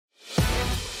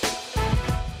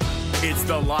It's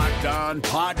the Locked On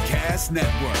Podcast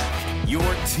Network, your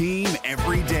team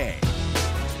every day.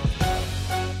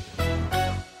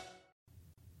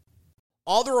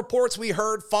 All the reports we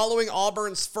heard following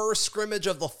Auburn's first scrimmage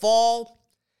of the fall,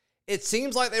 it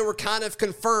seems like they were kind of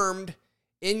confirmed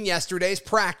in yesterday's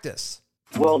practice.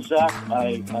 Well, Zach,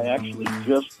 I actually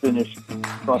just finished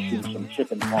crushing some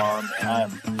chicken farm,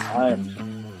 and I am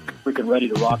freaking ready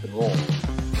to rock and roll.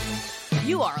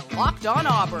 You are Locked On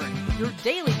Auburn, your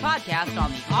daily podcast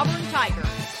on the Auburn Tigers.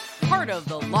 Part of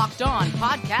the Locked On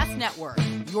Podcast Network,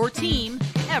 your team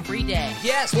every day.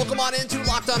 Yes, welcome on into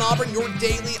Locked On Auburn, your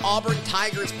daily Auburn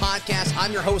Tigers podcast.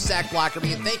 I'm your host, Zach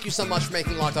Blackerby, and thank you so much for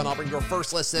making Locked On Auburn your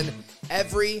first listen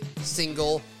every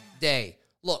single day.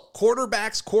 Look,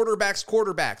 quarterbacks.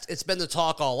 It's been the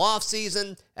talk all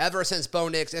offseason. Ever since Bo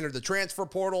Nix entered the transfer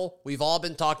portal, we've all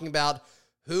been talking about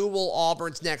who will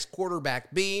Auburn's next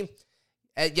quarterback be.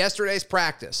 At yesterday's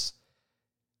practice,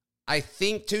 I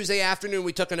think Tuesday afternoon,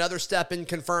 we took another step in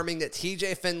confirming that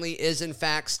TJ Finley is, in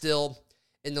fact, still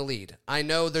in the lead. I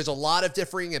know there's a lot of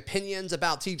differing opinions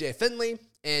about TJ Finley,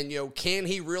 and, can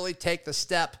he really take the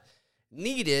step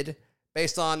needed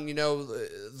based on,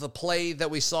 the play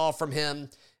that we saw from him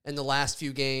in the last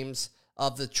few games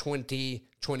of the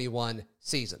 2021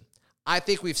 season. I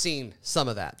think we've seen some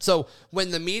of that. So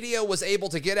when the media was able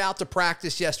to get out to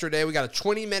practice yesterday, we got a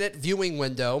 20-minute viewing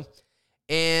window,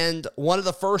 and one of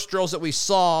the first drills that we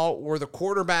saw were the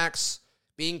quarterbacks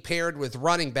being paired with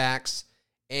running backs,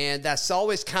 and that's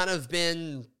always kind of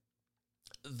been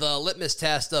the litmus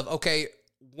test of, okay,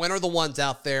 when are the ones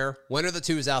out there? When are the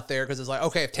twos out there? Because it's like,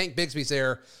 okay, if Tank Bigsby's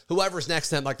there, whoever's next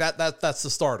to him, like that's the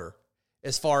starter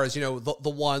as far as,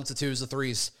 the ones, the twos, the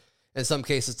threes, in some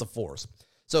cases the fours.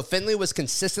 So Finley was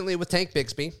consistently with Tank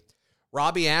Bigsby.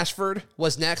 Robbie Ashford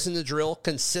was next in the drill,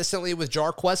 consistently with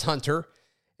Jarquez Hunter.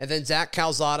 And then Zach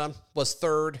Calzada was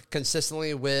third,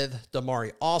 consistently with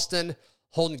Damari Alston.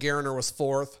 Holden Geriner was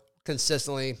fourth,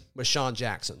 consistently with Sean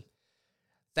Jackson.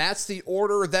 That's the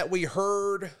order that we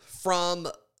heard from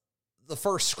the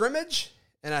first scrimmage,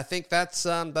 and I think that's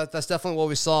definitely what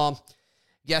we saw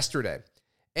yesterday.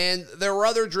 And there were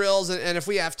other drills, and if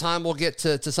we have time, we'll get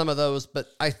to some of those. But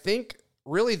I think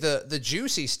really the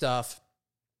juicy stuff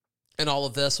in all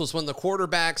of this was when the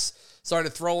quarterbacks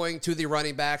started throwing to the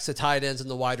running backs, the tight ends, and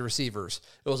the wide receivers.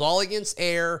 It was all against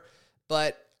air,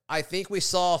 but I think we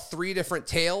saw three different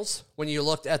tails when you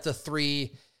looked at the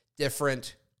three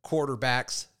different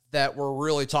quarterbacks that we're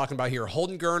really talking about here.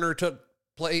 Holden Geriner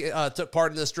took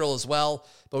part in this drill as well,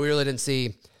 but we really didn't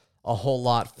see a whole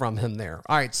lot from him there.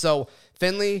 All right, so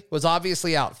Finley was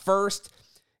obviously out first.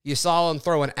 You saw him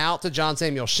throw an out to John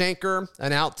Samuel Shanker,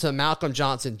 an out to Malcolm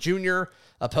Johnson Jr.,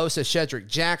 a post to Shedrick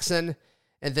Jackson,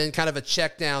 and then kind of a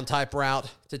check down type route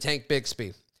to Tank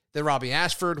Bigsby. Then Robbie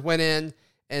Ashford went in,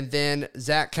 and then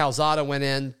Zach Calzada went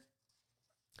in,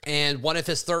 and one of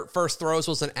his first throws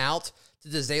was an out to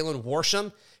Zalen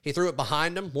Worsham. He threw it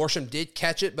behind him. Worsham did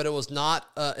catch it, but it was not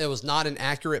an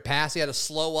accurate pass. He had to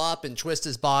slow up and twist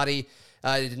his body.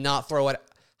 He did not throw it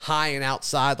high and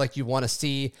outside like you want to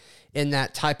see in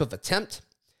that type of attempt.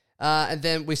 And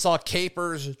then we saw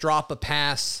Capers drop a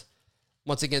pass.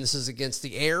 Once again, this is against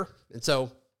the air, and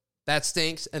so that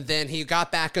stinks. And then he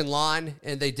got back in line,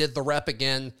 and they did the rep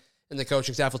again, and the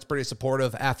coaching staff was pretty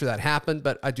supportive after that happened,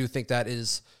 but I do think that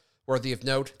is worthy of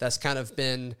note. That's kind of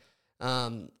been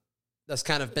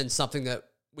something that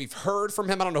we've heard from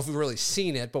him. I don't know if we've really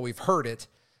seen it, but we've heard it.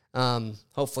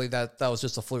 Hopefully that was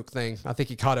just a fluke thing. I think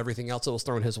he caught everything else that was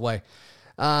thrown his way.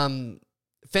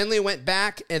 Finley went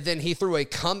back, and then he threw a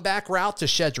comeback route to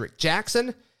Shedrick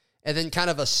Jackson, and then kind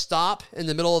of a stop in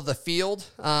the middle of the field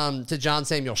to John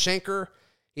Samuel Shanker.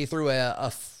 He threw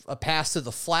a pass to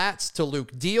the flats to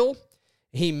Luke Deal.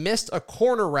 He missed a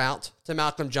corner route to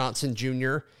Malcolm Johnson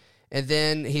Jr., and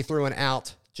then he threw an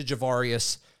out to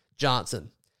Javarius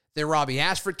Johnson. Then Robbie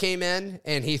Ashford came in,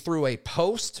 and he threw a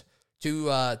post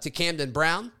to Camden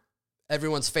Brown,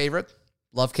 everyone's favorite.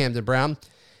 Love Camden Brown.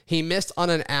 He missed on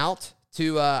an out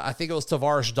to, I think it was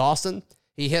Tavares Dawson.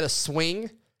 He hit a swing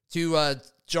to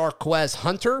Jarquez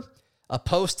Hunter, a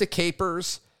post to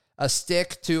Capers, a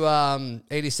stick to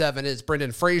 87 is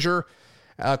Brendan Frazier,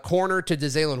 a corner to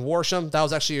Zalen Worsham. That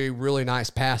was actually a really nice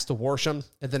pass to Worsham,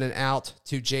 and then an out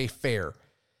to Jay Fair.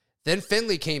 Then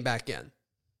Finley came back in.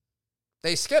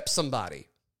 They skipped somebody.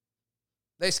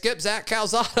 They skipped Zach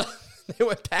Calzada. They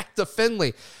went back to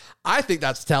Finley. I think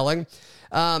that's telling.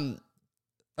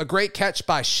 A great catch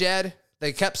by Shed.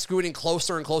 They kept scooting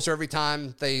closer and closer every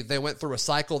time they went through a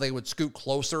cycle. They would scoot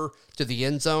closer to the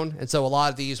end zone. And so a lot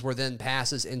of these were then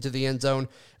passes into the end zone.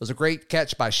 It was a great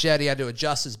catch by Shed. He had to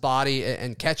adjust his body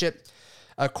and catch it.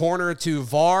 A corner to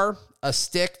VAR, a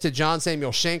stick to John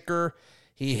Samuel Schenker.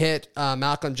 He hit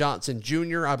Malcolm Johnson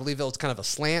Jr. I believe it was kind of a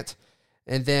slant.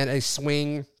 And then a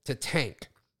swing to Tank.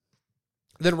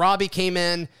 Then Robbie came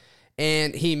in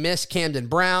and he missed Camden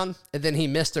Brown. And then he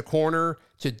missed a corner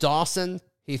to Dawson.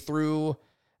 He threw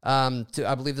to,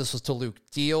 I believe this was to Luke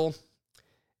Deal.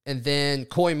 And then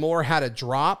Coy Moore had a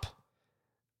drop.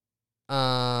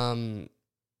 And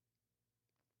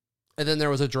then there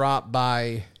was a drop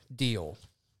by Deal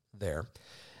there.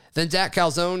 Then Zach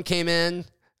Calzone came in.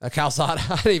 Calzada,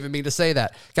 I didn't even mean to say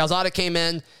that. Calzada came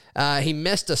in. He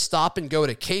missed a stop and go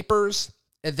to Capers.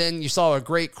 And then you saw a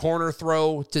great corner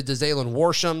throw to DeZalen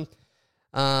Worsham.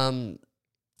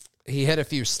 He hit a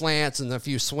few slants and a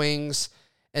few swings.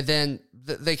 And then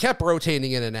they kept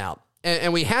rotating in and out.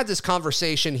 And we had this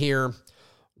conversation here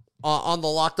on the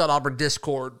Locked On Auburn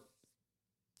Discord.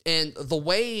 And the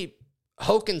way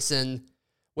Hokanson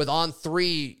with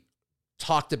On3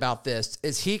 talked about this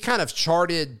is he kind of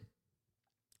charted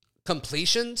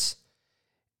completions,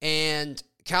 and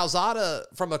Calzada,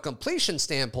 from a completion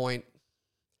standpoint,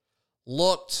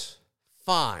 looked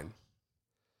fine.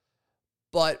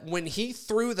 But when he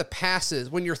threw the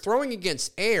passes, when you're throwing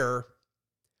against air,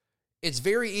 it's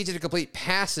very easy to complete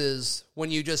passes when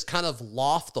you just kind of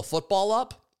loft the football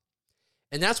up.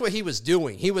 And that's what he was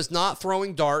doing. He was not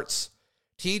throwing darts.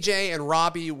 TJ and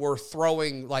Robbie were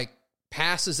throwing like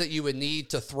passes that you would need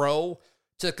to throw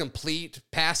to complete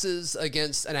passes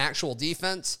against an actual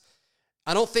defense.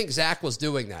 I don't think Zach was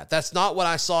doing that. That's not what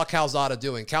I saw Calzada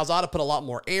doing. Calzada put a lot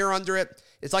more air under it.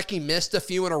 It's like he missed a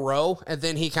few in a row, and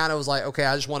then he kind of was like, okay,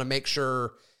 I just want to make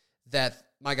sure that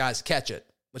my guys catch it,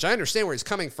 which I understand where he's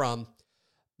coming from,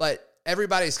 but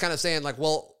everybody's kind of saying like,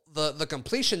 well, the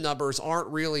completion numbers aren't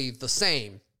really the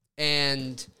same,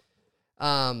 and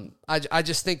I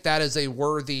just think that is a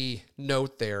worthy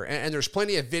note there, and there's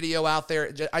plenty of video out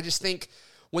there. I just think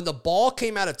when the ball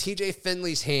came out of TJ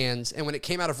Finley's hands and when it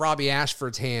came out of Robbie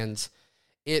Ashford's hands,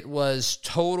 it was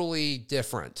totally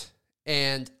different.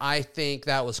 And I think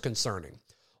that was concerning.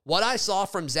 What I saw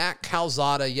from Zach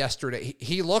Calzada yesterday,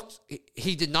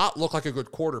 he did not look like a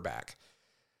good quarterback.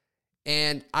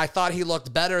 And I thought he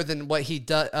looked better than what he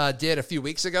did a few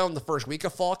weeks ago in the first week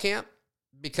of fall camp,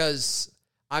 because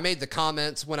I made the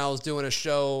comments when I was doing a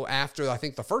show after, I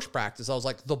think, the first practice. I was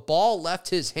like, the ball left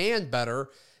his hand better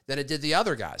than it did the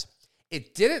other guys.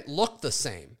 It didn't look the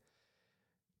same.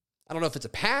 I don't know if it's a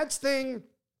pads thing.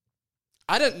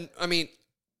 I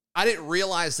didn't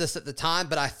realize this at the time,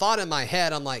 but I thought in my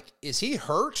head, I'm like, is he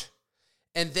hurt?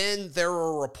 And then there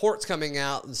were reports coming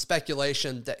out and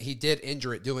speculation that he did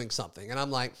injure it doing something. And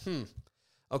I'm like,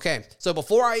 okay. So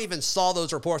before I even saw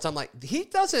those reports, I'm like, he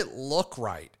doesn't look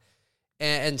right.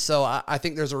 And so I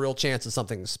think there's a real chance that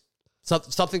something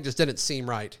just didn't seem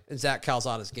right in Zach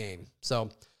Calzada's game. So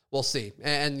we'll see.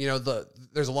 And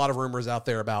there's a lot of rumors out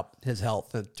there about his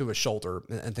health and to his shoulder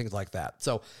and things like that.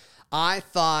 So I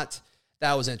thought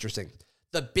that was interesting.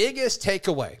 The biggest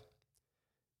takeaway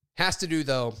has to do,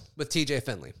 though, with TJ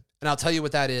Finley. And I'll tell you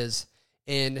what that is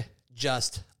in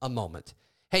just a moment.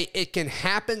 Hey, it can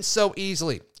happen so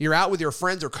easily. You're out with your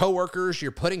friends or coworkers.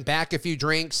 You're putting back a few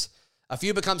drinks. A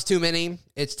few becomes too many.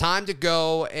 It's time to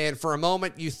go. And for a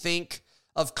moment, you think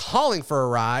of calling for a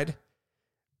ride.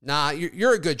 Nah,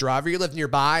 you're a good driver. You live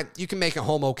nearby. You can make it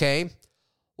home okay.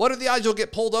 What are the odds you'll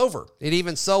get pulled over? And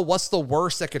even so, what's the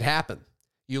worst that could happen?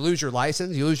 You lose your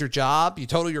license. You lose your job. You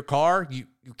total your car. You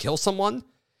kill someone.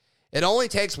 It only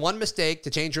takes one mistake to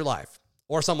change your life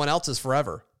or someone else's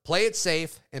forever. Play it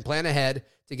safe and plan ahead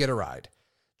to get a ride.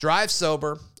 Drive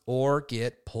sober or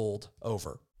get pulled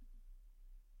over.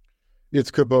 It's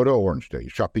Kubota Orange Day.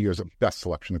 Shop the year's best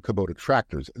selection of Kubota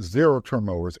tractors, zero-turn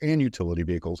mowers, and utility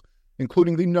vehicles,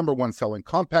 including the #1 selling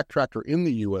compact tractor in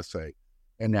the USA.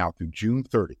 And now through June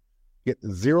 30, get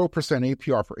 0%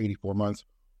 APR for 84 months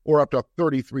or up to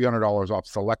 $3,300 off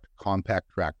select compact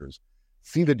tractors.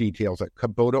 See the details at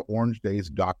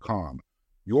KubotaOrangeDays.com.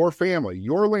 Your family,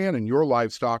 your land, and your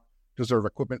livestock deserve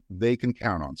equipment they can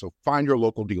count on. So find your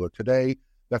local dealer today.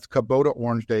 That's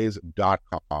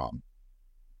KubotaOrangeDays.com.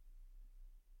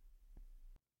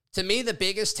 To me, the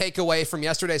biggest takeaway from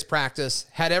yesterday's practice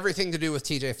had everything to do with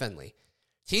TJ Finley.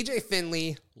 TJ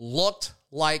Finley looked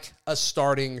like a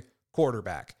starting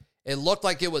quarterback. It looked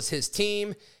like it was his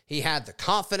team. He had the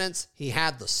confidence. He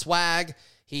had the swag.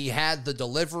 He had the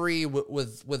delivery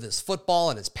with his football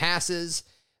and his passes.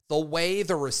 The way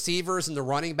the receivers and the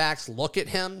running backs look at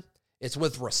him, it's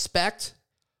with respect,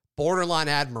 borderline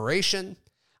admiration.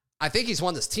 I think he's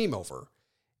won this team over.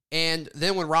 And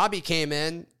then when Robbie came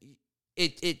in,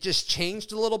 it just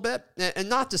changed a little bit. And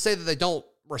not to say that they don't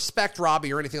respect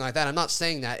Robbie or anything like that. I'm not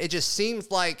saying that. It just seems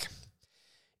like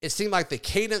it seemed like the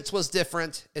cadence was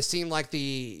different. It seemed like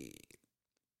the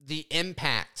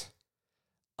impact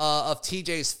of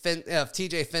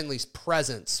TJ Finley's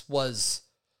presence was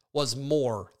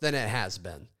more than it has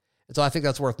been. And so I think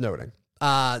that's worth noting.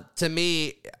 To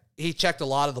me, he checked a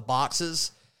lot of the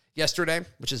boxes yesterday,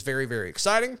 which is very, very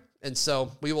exciting. And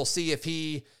so we will see if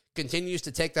he continues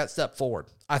to take that step forward.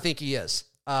 I think he is.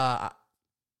 And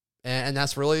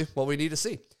that's really what we need to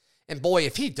see. And boy,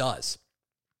 if he does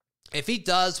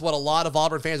what a lot of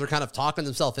Auburn fans are kind of talking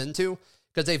themselves into,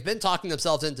 because they've been talking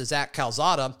themselves into Zach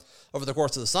Calzada over the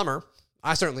course of the summer.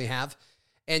 I certainly have.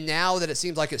 And now that it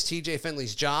seems like it's TJ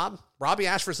Finley's job, Robbie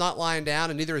Ashford's not lying down,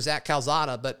 and neither is Zach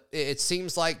Calzada, but it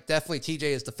seems like definitely TJ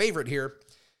is the favorite here.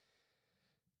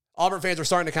 Auburn fans are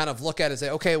starting to kind of look at it and say,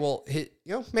 okay, well,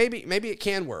 maybe it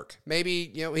can work. Maybe,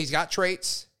 he's got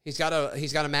traits. He's got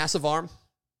a massive arm.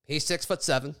 He's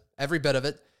 6'7", every bit of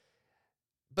it.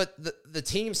 But the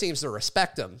team seems to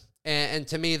respect him. And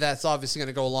to me, that's obviously going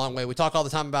to go a long way. We talk all the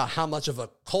time about how much of a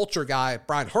culture guy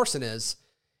Brian Herson is.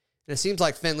 And it seems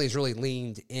like Finley's really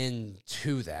leaned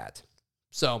into that.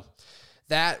 So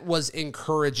that was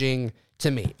encouraging to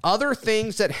me. Other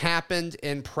things that happened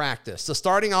in practice. The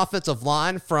starting offensive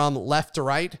line from left to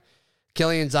right.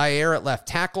 Killian Zaire at left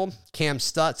tackle. Cam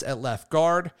Stutz at left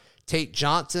guard. Tate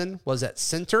Johnson was at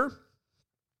center.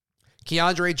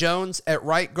 Keandre Jones at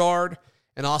right guard.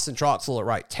 And Austin Troxell at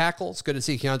right tackle. It's good to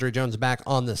see Keandre Jones back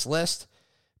on this list.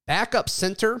 Backup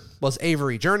center was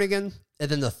Avery Jernigan. And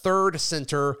then the third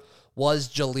center was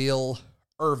Jaleel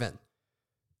Irvin.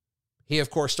 He, of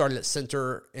course, started at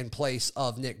center in place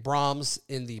of Nick Brahms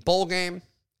in the bowl game.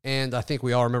 And I think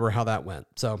we all remember how that went.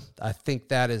 So I think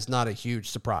that is not a huge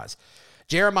surprise.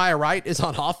 Jeremiah Wright is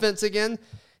on offense again.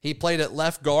 He played at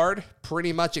left guard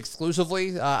pretty much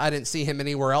exclusively. I didn't see him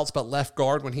anywhere else but left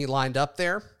guard when he lined up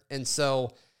there. And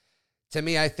so, to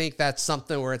me, I think that's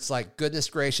something where it's like, goodness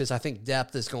gracious, I think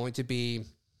depth is going to be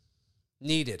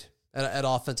needed at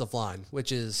offensive line,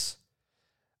 which is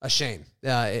a shame.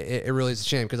 It really is a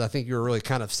shame because I think you're really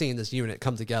kind of seeing this unit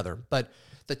come together. But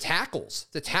the tackles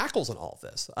in all of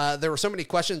this, there were so many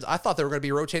questions. I thought they were going to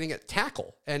be rotating at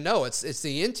tackle. And no, it's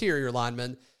the interior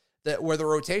linemen where the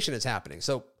rotation is happening.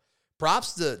 So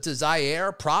props to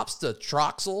Zaire, props to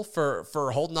Troxell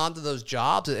for holding on to those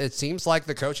jobs. It seems like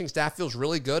the coaching staff feels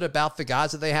really good about the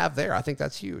guys that they have there. I think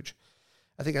that's huge.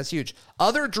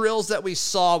 Other drills that we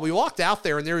saw, we walked out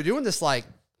there and they were doing this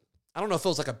I don't know if it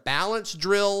was like a balance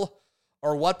drill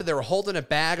or what, but they were holding a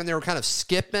bag and they were kind of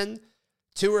skipping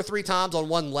 2 or 3 times on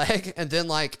one leg and then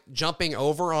jumping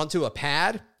over onto a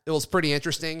pad. It was pretty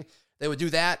interesting. They would do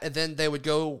that and then they would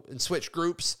go and switch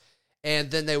groups.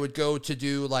 And then they would go to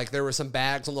do there were some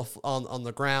bags on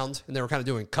the ground, and they were kind of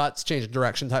doing cuts, changing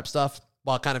direction type stuff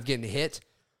while kind of getting hit.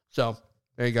 So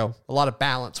there you go, a lot of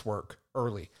balance work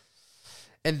early.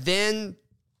 And then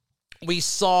we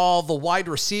saw the wide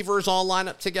receivers all line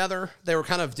up together. They were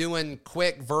kind of doing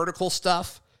quick vertical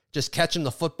stuff, just catching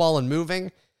the football and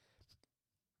moving.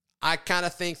 I kind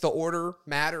of think the order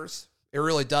matters. It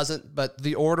really doesn't, but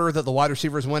the order that the wide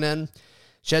receivers went in.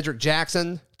 Shedrick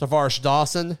Jackson, Tavarish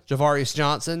Dawson, Javarius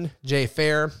Johnson, Jay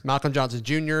Fair, Malcolm Johnson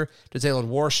Jr., Jalen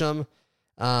Worsham,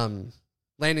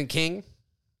 Landon King.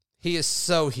 He is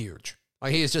so huge.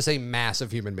 He is just a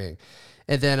massive human being.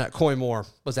 And then Coy Moore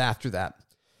was after that.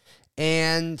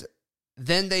 And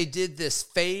then they did this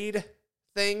fade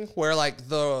thing where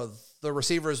the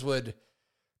receivers would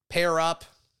pair up.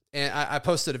 And I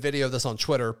posted a video of this on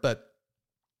Twitter, but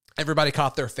everybody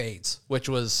caught their fades, which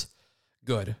was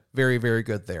good. Very, very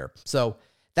good there. So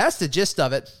that's the gist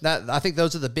of it. I think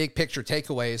those are the big picture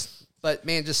takeaways. But,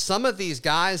 man, just some of these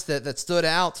guys that stood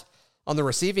out on the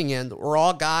receiving end were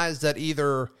all guys that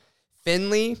either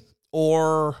Finley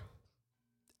or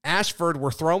Ashford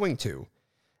were throwing to.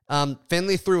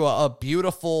 Finley threw a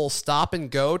beautiful stop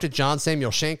and go to John Samuel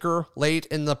Shanker late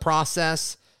in the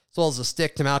process, as well as a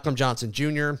stick to Malcolm Johnson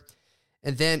Jr.,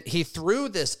 and then he threw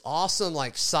this awesome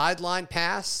sideline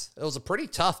pass. It was a pretty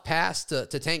tough pass to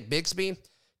Tank Bigsby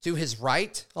to his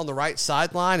right on the right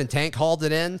sideline, and Tank hauled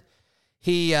it in.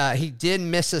 He did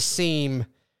miss a seam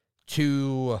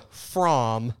to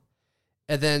Fromm,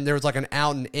 and then there was an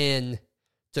out and in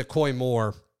to Coy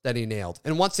Moore that he nailed.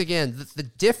 And once again, the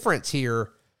difference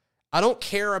here, I don't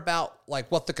care about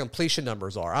what the completion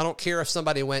numbers are. I don't care if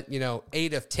somebody went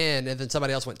 8 of 10 and then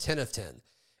somebody else went 10 of 10.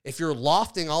 If you're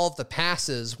lofting all of the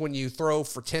passes when you throw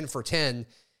for 10 for 10,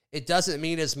 it doesn't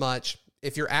mean as much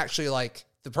if you're actually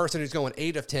the person who's going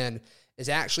 8 of 10 is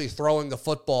actually throwing the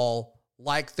football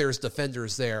like there's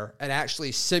defenders there and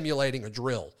actually simulating a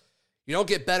drill. You don't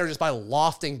get better just by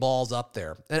lofting balls up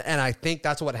there. And I think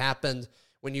that's what happened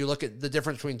when you look at the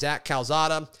difference between Zach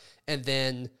Calzada and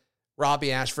then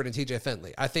Robbie Ashford and TJ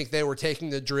Finley. I think they were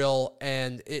taking the drill,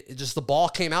 and it just the ball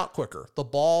came out quicker. The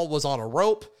ball was on a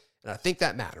rope, and I think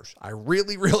that matters. I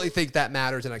really, really think that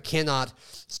matters, and I cannot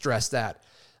stress that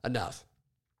enough.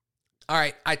 All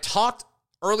right, I talked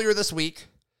earlier this week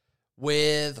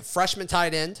with freshman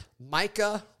tight end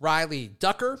Micah Riley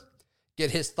Ducker,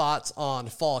 get his thoughts on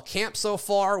fall camp so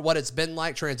far, what it's been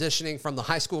like transitioning from the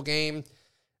high school game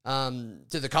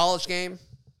to the college game.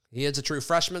 He is a true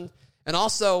freshman. And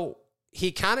also,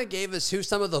 he kind of gave us who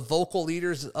some of the vocal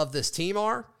leaders of this team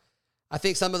are. I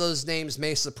think some of those names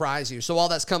may surprise you. So all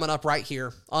that's coming up right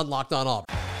here on Locked On Auburn.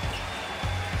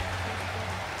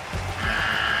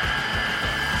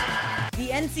 The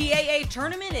NCAA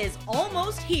tournament is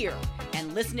almost here,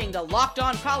 and listening to Locked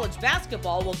On College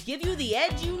Basketball will give you the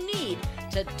edge you need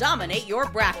to dominate your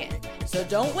bracket. So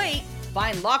don't wait.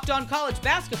 Find Locked On College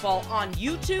Basketball on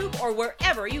YouTube or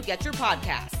wherever you get your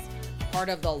podcasts. Part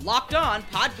of the Locked On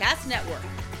Podcast Network.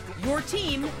 Your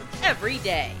team every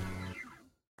day.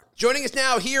 Joining us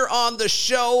now here on the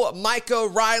show, Micah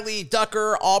Riley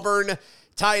Ducker, Auburn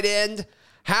tight end.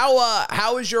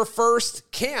 How is your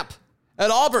first camp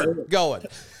at Auburn going?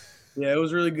 Yeah, it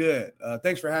was really good.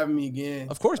 Thanks for having me again.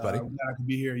 Of course, buddy. I'm glad I could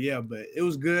be here. Yeah, but it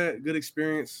was good. Good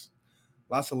experience.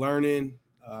 Lots of learning.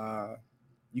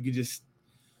 You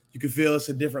could feel it's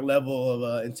a different level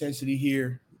of intensity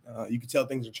here. You could tell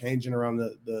things are changing around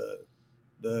the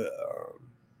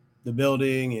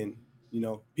building, and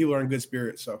people are in good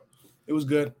spirits. So it was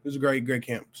good. It was a great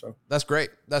camp. So that's great.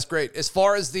 That's great. As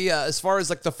far as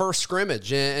like the first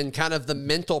scrimmage and kind of the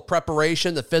mental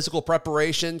preparation, the physical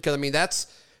preparation, because I mean that's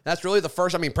really the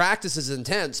first. I mean, practice is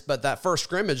intense, but that first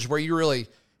scrimmage where you really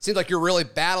seems like you're really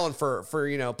battling for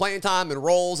playing time and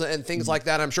roles and things like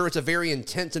that. I'm sure it's a very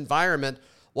intense environment.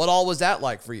 What all was that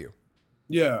like for you?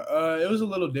 Yeah, it was a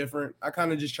little different. I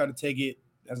kind of just try to take it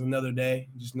as another day,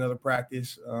 just another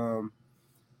practice.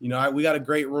 We got a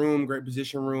great room, great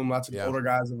position room. Lots of older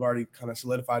guys have already kind of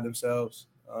solidified themselves.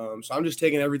 So I'm just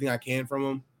taking everything I can from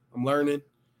them. I'm learning.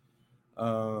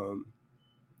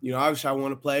 Obviously I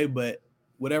want to play, but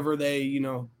whatever if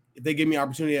they give me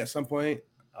opportunity at some point,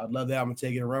 I'd love that. I'm going to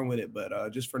take it and run with it.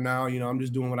 But just for now, I'm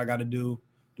just doing what I got to do,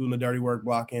 doing the dirty work,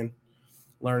 blocking,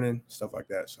 learning, stuff like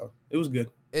that. So it was good.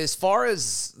 As far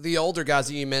as the older guys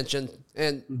that you mentioned,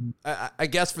 and I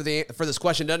guess for this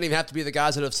question, it doesn't even have to be the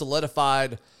guys that have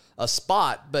solidified a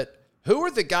spot, but who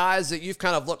are the guys that you've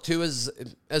kind of looked to as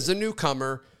a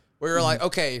newcomer where you're like,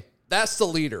 okay, that's the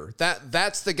leader.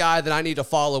 That's the guy that I need to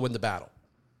follow in the battle?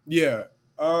 Yeah.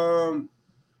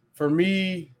 For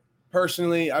me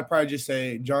personally, I'd probably just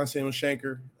say John Samuel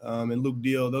Shanker and Luke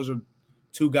Deal. Those are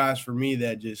two guys for me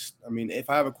that just, if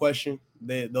I have a question,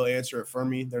 they'll answer it for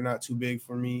me. They're not too big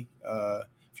for me,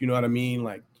 if you know what I mean.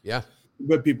 Like, yeah,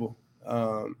 good people.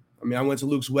 I went to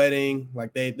Luke's wedding.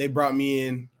 Like they brought me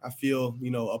in. I feel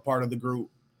a part of the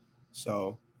group,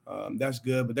 so that's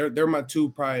good. But they're my two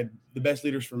probably the best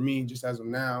leaders for me just as of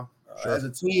now. Sure. As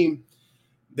a team,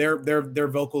 they're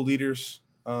vocal leaders.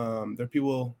 They're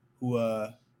people who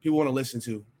people want to listen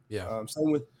to. Yeah. Same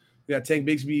with we got Tank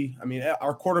Bigsby.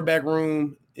 Our quarterback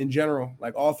room in general,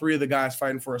 like all three of the guys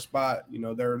fighting for a spot,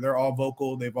 they're all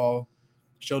vocal. They've all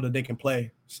showed that they can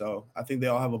play. So I think they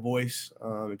all have a voice,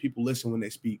 and people listen when they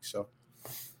speak. So,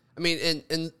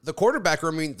 in the quarterback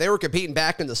room, they were competing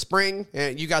back in the spring,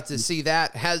 and you got to see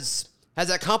that. Has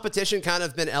that competition kind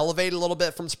of been elevated a little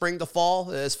bit from spring to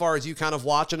fall as far as you kind of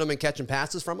watching them and catching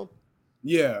passes from them?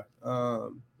 Yeah.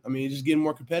 Just getting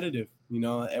more competitive.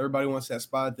 Everybody wants that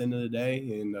spot at the end of the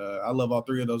day, and I love all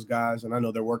three of those guys, and I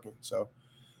know they're working. So,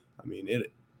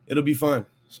 it'll be fun.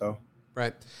 So,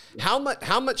 right. How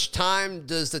much time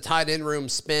does the tight end room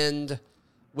spend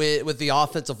with the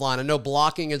offensive line? I know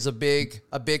blocking is a big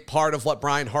part of what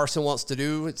Brian Harsin wants to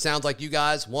do. It sounds like you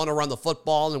guys want to run the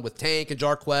football, and with Tank and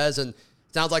Jarquez, and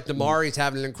it sounds like Damari's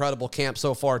having an incredible camp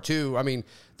so far too.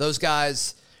 Those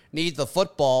guys need the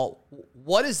football.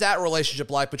 What is that relationship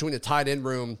like between the tight end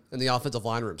room and the offensive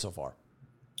line room so far?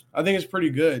 I think it's pretty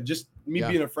good. Just me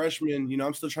being a freshman,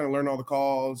 I'm still trying to learn all the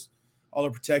calls, all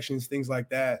the protections, things like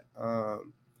that.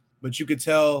 But you could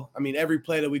tell, every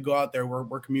play that we go out there,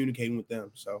 we're communicating with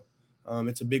them. So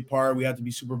it's a big part. We have to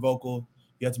be super vocal.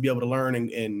 You have to be able to learn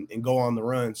and go on the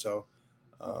run. So,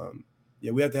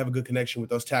 we have to have a good connection with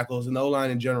those tackles and the O-line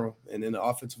in general, and then the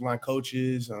offensive line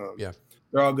coaches.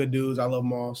 They're all good dudes. I love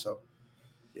them all. So,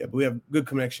 but we have good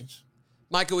connections.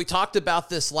 Micah, we talked about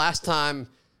this last time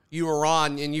you were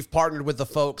on, and you've partnered with the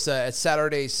folks at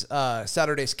Saturday's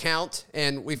Count,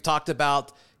 and we've talked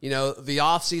about the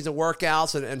off-season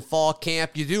workouts and fall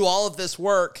camp. You do all of this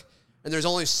work and there's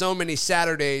only so many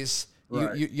Saturdays.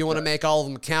 Right. You want to make all of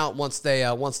them count once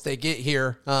they get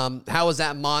here. How is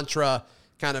that mantra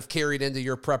kind of carried into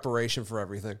your preparation for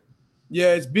everything?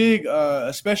 Yeah, it's big,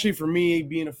 especially for me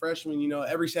being a freshman. You know,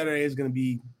 every Saturday is going to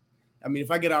be. I mean,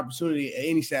 if I get an opportunity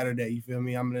any Saturday, you feel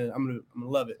me? I'm gonna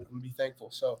love it. I'm gonna be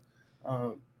thankful. So,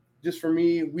 just for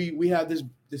me, we have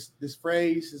this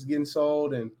phrase is getting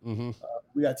sold, and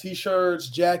we got T-shirts,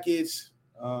 jackets,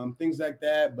 things like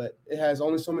that. But it has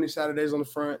only so many Saturdays on the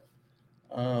front.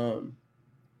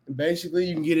 Basically,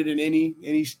 you can get it in any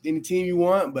team you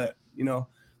want, but you know,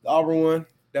 the Auburn one,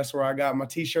 that's where I got my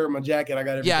T-shirt, my jacket. I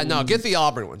got everything. Yeah, no, get the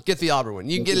Auburn one. Get the Auburn one.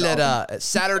 You can get it at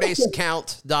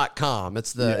SaturdaysCount.com.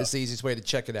 It's the easiest way to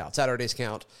check it out.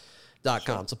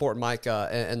 SaturdaysCount.com. Support Mike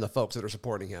and the folks that are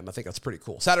supporting him. I think that's pretty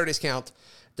cool.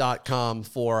 SaturdaysCount.com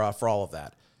for all of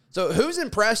that. So who's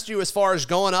impressed you as far as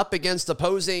going up against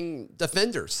opposing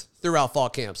defenders throughout fall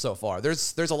camp so far?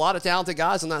 There's a lot of talented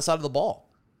guys on that side of the ball.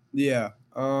 Yeah.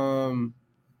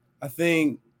 I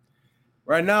think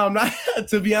right now I'm not,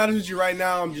 to be honest with you, right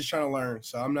now I'm just trying to learn.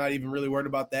 So I'm not even really worried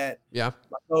about that. Yeah.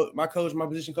 My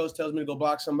position coach tells me to go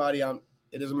block somebody.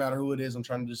 It doesn't matter who it is. I'm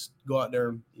trying to just go out there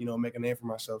and, you know, make a name for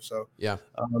myself. So, yeah.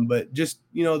 But just,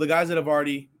 you know, the guys that have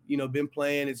already, you know, been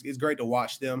playing, it's great to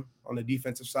watch them on the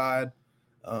defensive side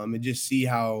and just see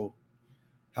how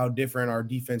different our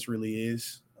defense really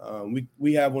is.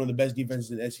 We have one of the best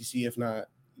defenses in the SEC, if not,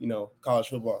 you know, college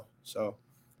football. So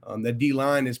the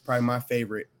D-line is probably my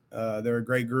favorite. They're a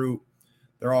great group.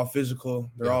 They're all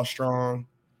physical. They're all strong.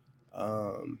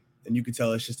 And you can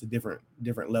tell it's just a different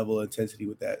level of intensity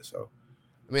with that. So,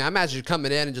 I mean, I imagine you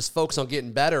coming in and just focus on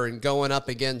getting better and going up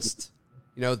against,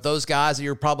 you know, those guys that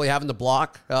you're probably having to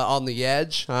block on the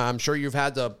edge. I'm sure you've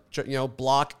had to, you know,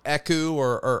 block Eku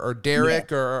or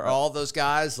Derek or all those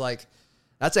guys. Like,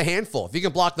 that's a handful. If you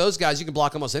can block those guys, you can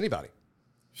block almost anybody.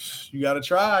 You got to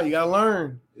try. You got to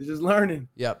learn. It's just learning.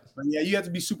 Yep. But yeah, you have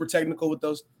to be super technical with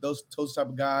those type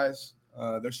of guys.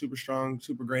 They're super strong,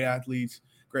 super great athletes,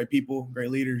 great people, great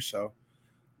leaders. So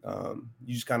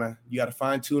you just you got to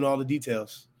fine tune all the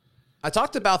details. I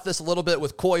talked about this a little bit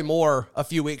with Coy Moore a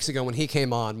few weeks ago when he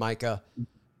came on, Micah.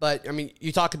 But I mean,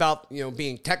 you talk about, you know,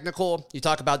 being technical. You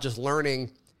talk about just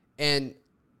learning, and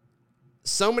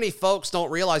so many folks don't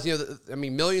realize, you know, I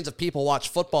mean, millions of people watch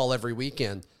football every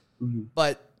weekend.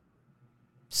 But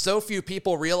so few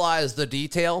people realize the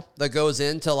detail that goes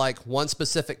into like one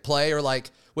specific play, or like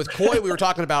with Coy, we were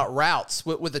talking about routes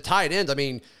with the tight end. I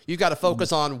mean, you got to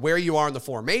focus on where you are in the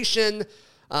formation,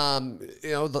 you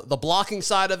know, the blocking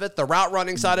side of it, the route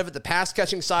running side of it, the pass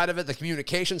catching side of it, the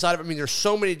communication side of it. I mean, there's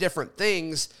so many different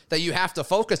things that you have to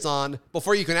focus on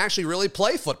before you can actually really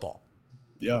play football.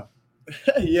 Yeah.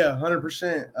 Yeah.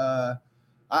 100%.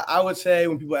 I would say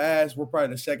when people ask, we're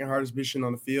probably the second hardest position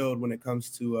on the field when it comes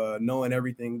to knowing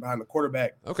everything behind the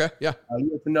quarterback. Okay, yeah.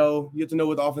 You have to know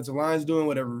what the offensive line's doing,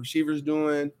 whatever receiver's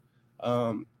doing,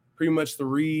 pretty much the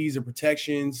reads and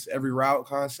protections, every route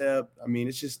concept. I mean,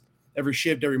 it's just every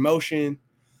shift, every motion,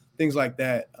 things like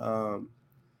that.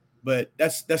 But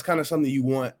that's kind of something you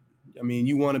want. I mean,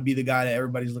 you want to be the guy that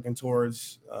everybody's looking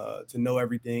towards to know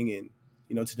everything and,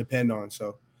 you know, to depend on.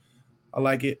 So I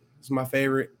like it. It's my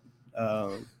favorite.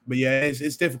 But yeah,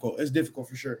 it's difficult. It's difficult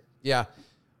for sure. Yeah.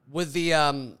 With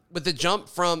the jump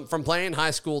from playing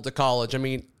high school to college, I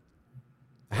mean,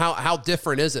 how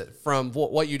different is it from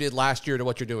what you did last year to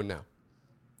what you're doing now?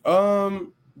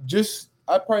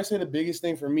 I'd probably say the biggest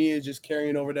thing for me is just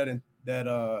carrying over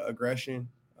that aggression.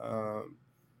 I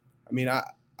mean,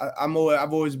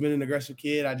 I've always been an aggressive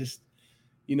kid. I just,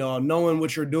 you know, knowing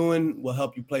what you're doing will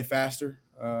help you play faster.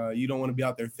 You don't want to be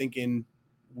out there thinking,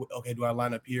 okay, do I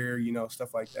line up here? You know,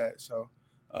 stuff like that. So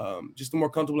just the more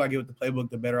comfortable I get with the playbook,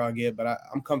 the better I'll get. But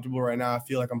I'm comfortable right now. I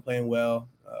feel like I'm playing well.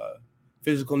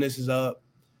 Physicalness is up.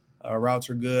 Routes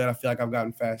are good. I feel like I've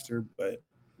gotten faster. But,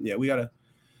 yeah, we got a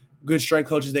good strength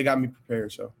coaches. They got me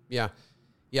prepared. So yeah.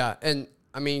 And,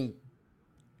 I mean,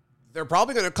 they're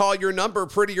probably going to call your number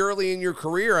pretty early in your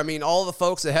career. I mean, all the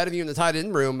folks ahead of you in the tight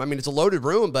end room, I mean, it's a loaded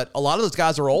room, but a lot of those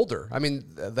guys are older. I mean,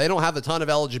 they don't have a ton of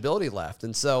eligibility left.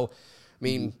 And so – I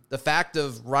mean, the fact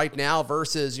of right now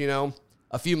versus, you know,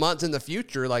 a few months in the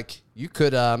future, like you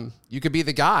could be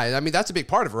the guy. I mean, that's a big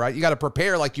part of it, right? You got to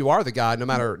prepare like you are the guy, no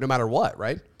matter what,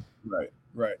 right?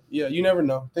 Right. Yeah, you never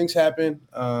know. Things happen.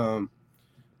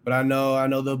 But I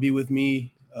know they'll be with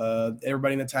me.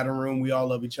 Everybody in the tight end room, we all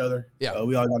love each other. Yeah,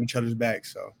 we all got each other's back.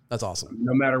 So that's awesome.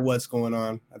 No matter what's going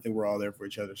on, I think we're all there for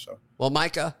each other. So well,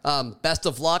 Micah, best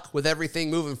of luck with everything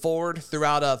moving forward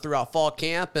throughout fall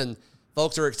camp, and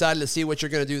folks are excited to see what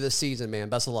you're going to do this season, man.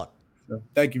 Best of luck. So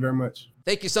thank you very much.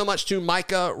 Thank you so much to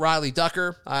Micah Riley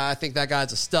Ducker. I think that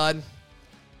guy's a stud.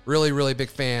 Really, really big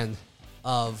fan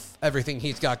of everything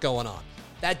he's got going on.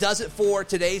 That does it for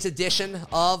today's edition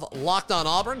of Locked on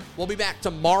Auburn. We'll be back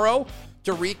tomorrow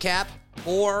to recap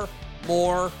more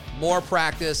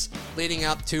practice leading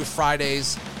up to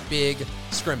Friday's big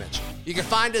scrimmage. You can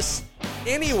find us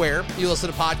anywhere you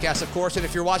listen to podcasts, of course, and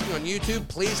if you're watching on YouTube,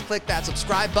 please click that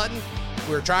subscribe button.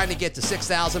 We're trying to get to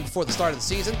 6,000 before the start of the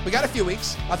season. We got a few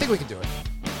weeks. I think we can do it.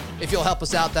 If you'll help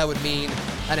us out, that would mean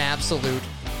an absolute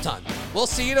ton. We'll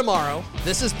see you tomorrow.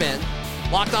 This has been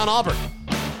Locked on Auburn.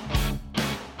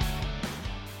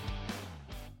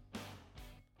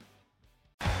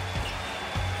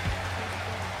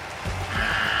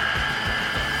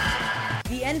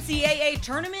 The NCAA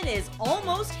tournament is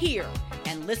almost here,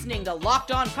 and listening to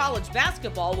Locked On College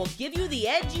Basketball will give you the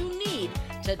edge you need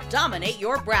to dominate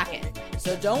your bracket.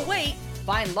 So don't wait.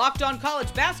 Find Locked On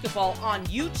College Basketball on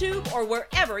YouTube or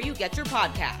wherever you get your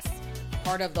podcasts.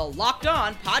 Part of the Locked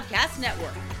On Podcast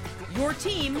Network. Your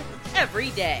team every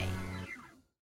day.